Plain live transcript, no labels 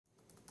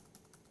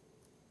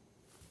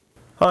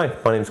Hi,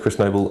 my name is Chris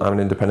Noble. I'm an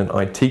independent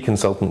IT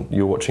consultant.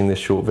 You're watching this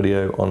short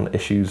video on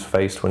issues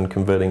faced when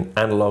converting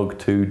analog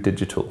to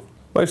digital.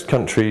 Most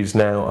countries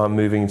now are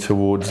moving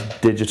towards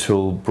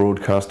digital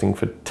broadcasting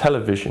for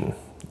television.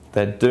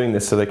 They're doing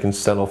this so they can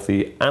sell off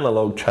the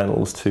analog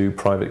channels to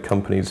private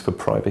companies for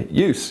private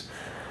use.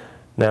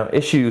 Now,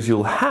 issues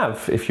you'll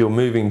have if you're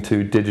moving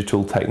to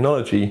digital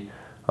technology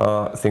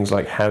are things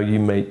like how you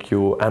make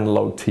your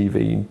analog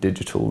TV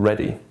digital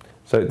ready.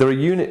 So there are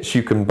units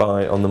you can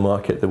buy on the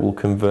market that will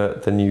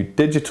convert the new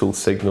digital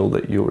signal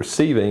that you're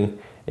receiving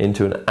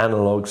into an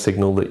analog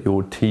signal that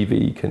your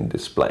TV can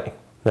display.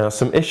 Now,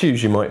 some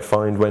issues you might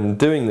find when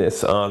doing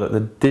this are that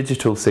the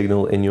digital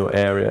signal in your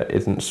area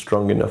isn't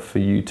strong enough for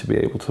you to be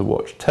able to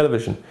watch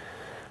television.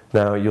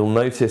 Now, you'll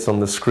notice on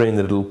the screen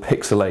that it'll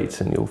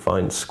pixelate and you'll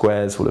find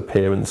squares will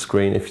appear in the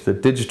screen if the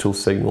digital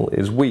signal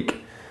is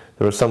weak.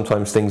 There are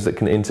sometimes things that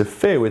can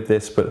interfere with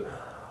this, but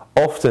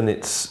often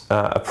it's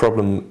a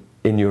problem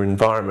in your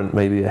environment,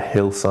 maybe a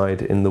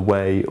hillside in the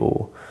way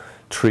or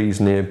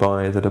trees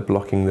nearby that are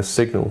blocking the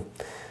signal.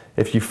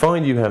 If you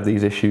find you have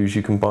these issues,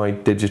 you can buy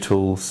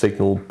digital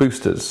signal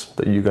boosters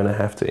that you're going to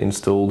have to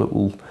install that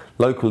will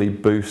locally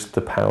boost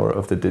the power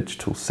of the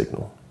digital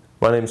signal.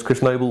 My name is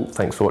Chris Noble.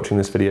 Thanks for watching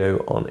this video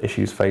on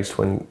issues faced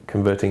when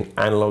converting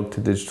analog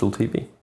to digital TV.